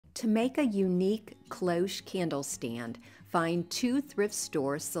To make a unique cloche candle stand, find 2 thrift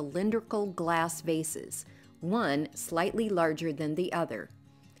store cylindrical glass vases, one slightly larger than the other.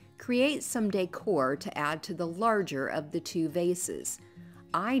 Create some decor to add to the larger of the 2 vases.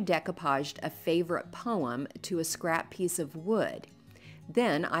 I decoupaged a favorite poem to a scrap piece of wood.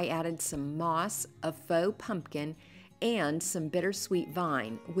 Then I added some moss, a faux pumpkin, and some bittersweet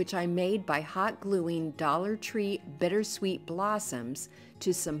vine, which I made by hot gluing Dollar Tree bittersweet blossoms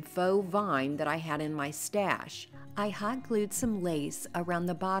to some faux vine that I had in my stash. I hot glued some lace around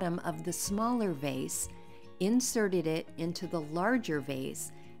the bottom of the smaller vase, inserted it into the larger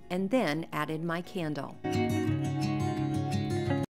vase, and then added my candle.